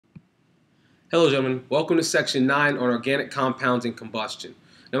Hello gentlemen, welcome to section 9 on organic compounds and combustion.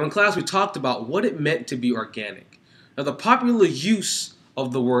 Now in class we talked about what it meant to be organic. Now the popular use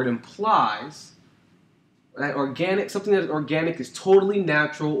of the word implies that something that is organic is totally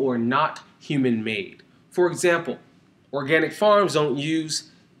natural or not human-made. For example, organic farms don't use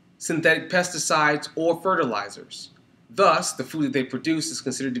synthetic pesticides or fertilizers. Thus, the food that they produce is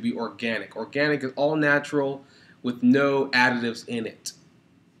considered to be organic. Organic is all natural with no additives in it.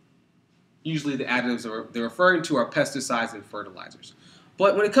 Usually the additives they're referring to are pesticides and fertilizers.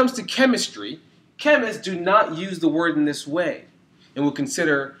 But when it comes to chemistry, chemists do not use the word in this way and will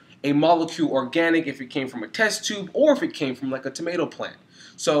consider a molecule organic if it came from a test tube or if it came from like a tomato plant.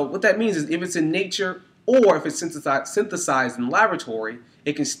 So what that means is if it's in nature or if it's synthesized in the laboratory,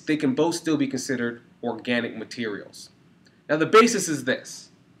 they can both still be considered organic materials. Now the basis is this.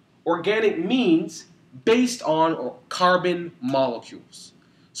 Organic means based on carbon molecules.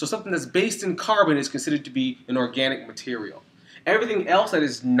 So something that's based in carbon is considered to be an organic material. Everything else that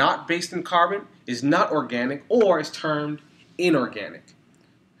is not based in carbon is not organic or is termed inorganic.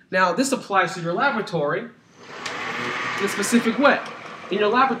 Now this applies to your laboratory in a specific way. In your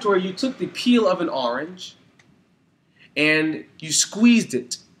laboratory you took the peel of an orange and you squeezed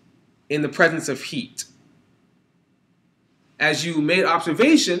it in the presence of heat. As you made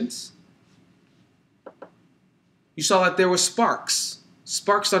observations, you saw that there were sparks.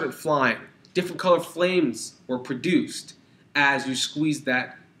 Sparks started flying. Different colored flames were produced as you squeezed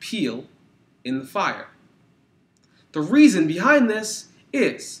that peel in the fire. The reason behind this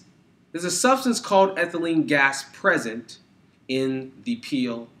is there's a substance called ethylene gas present in the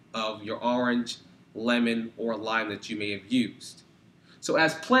peel of your orange, lemon, or lime that you may have used. So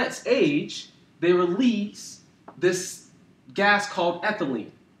as plants age, they release this gas called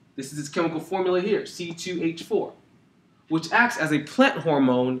ethylene. This is its chemical formula here, C2H4. Which acts as a plant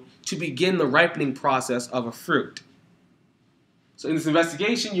hormone to begin the ripening process of a fruit. So in this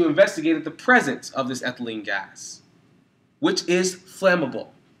investigation, you investigated the presence of this ethylene gas, which is flammable.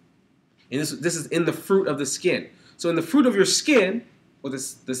 And this is in the fruit of the skin. So in the fruit of your skin, or the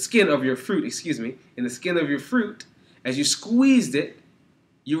skin of your fruit, in the skin of your fruit, as you squeezed it,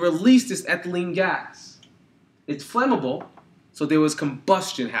 you released this ethylene gas. It's flammable. So there was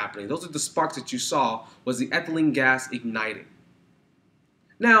combustion happening. Those are the sparks that you saw, was the ethylene gas igniting.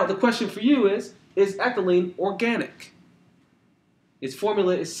 Now, the question for you is ethylene organic? Its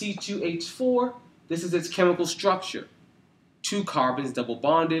formula is C2H4. This is its chemical structure. 2 carbons double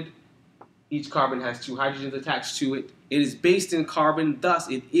bonded. Each carbon has 2 hydrogens attached to it. It is based in carbon, thus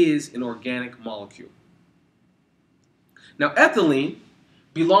it is an organic molecule. Now, ethylene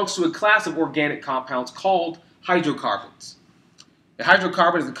belongs to a class of organic compounds called hydrocarbons. A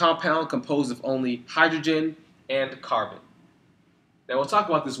hydrocarbon is a compound composed of only hydrogen and carbon. Now we'll talk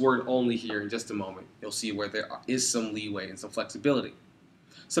about this word only here in just a moment. You'll see where there is some leeway and some flexibility.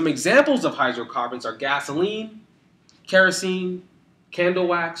 Some examples of hydrocarbons are gasoline, kerosene, candle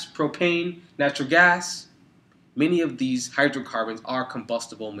wax, propane, natural gas. Many of these hydrocarbons are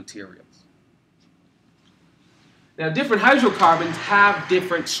combustible materials. Now different hydrocarbons have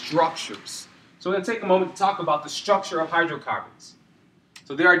different structures. So we're going to take a moment to talk about the structure of hydrocarbons.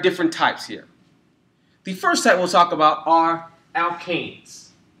 So there are different types here. The first type we'll talk about are alkanes.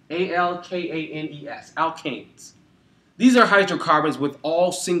 A-L-K-A-N-E-S, alkanes. These are hydrocarbons with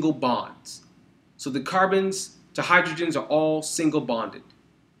all single bonds. So the carbons to hydrogens are all single bonded.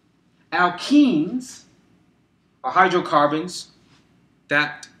 Alkenes are hydrocarbons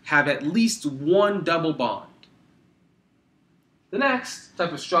that have at least one double bond. The next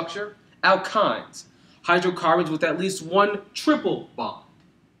type of structure, alkynes, hydrocarbons with at least one triple bond.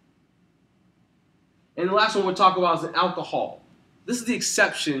 And the last one we'll talk about is an alcohol. This is the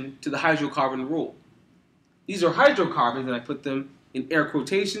exception to the hydrocarbon rule. These are hydrocarbons, and I put them in air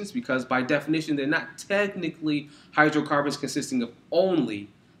quotations because by definition they're not technically hydrocarbons consisting of only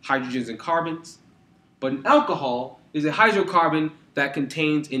hydrogens and carbons. But an alcohol is a hydrocarbon that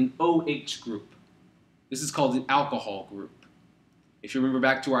contains an OH group. This is called an alcohol group. If you remember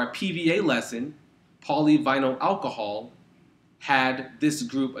back to our PVA lesson, polyvinyl alcohol had this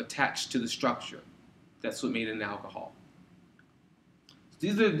group attached to the structure. That's what made it an alcohol.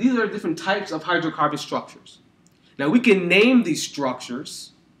 These are different types of hydrocarbon structures. Now we can name these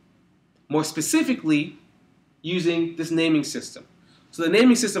structures more specifically using this naming system. So the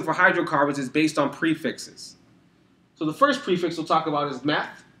naming system for hydrocarbons is based on prefixes. So the first prefix we'll talk about is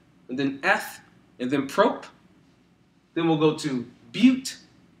meth, and then eth, and then prop. Then we'll go to bute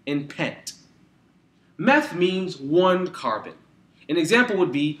and pent. Meth means one carbon. An example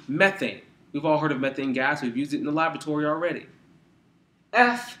would be methane. We've all heard of methane gas. We've used it in the laboratory already.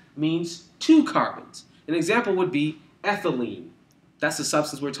 Eth means two carbons. An example would be ethylene. That's the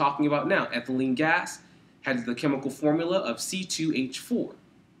substance we're talking about now. Ethylene gas has the chemical formula of C2H4,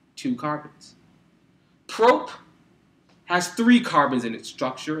 two carbons. Prop has three carbons in its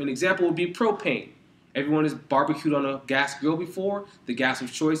structure. An example would be propane. Everyone has barbecued on a gas grill before. The gas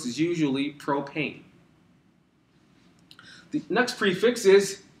of choice is usually propane. The next prefix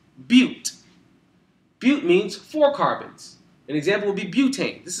is bute. Bute means four carbons. An example would be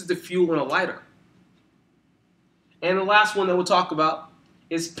butane. This is the fuel in a lighter. And the last one that we'll talk about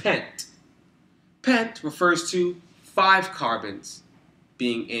is pent. Pent refers to five carbons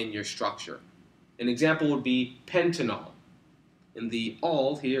being in your structure. An example would be pentanol. And the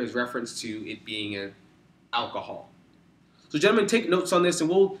 "ol" here is reference to it being an alcohol. So gentlemen, take notes on this, and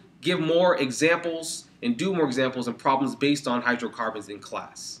we'll give more examples and do more examples and problems based on hydrocarbons in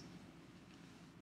class.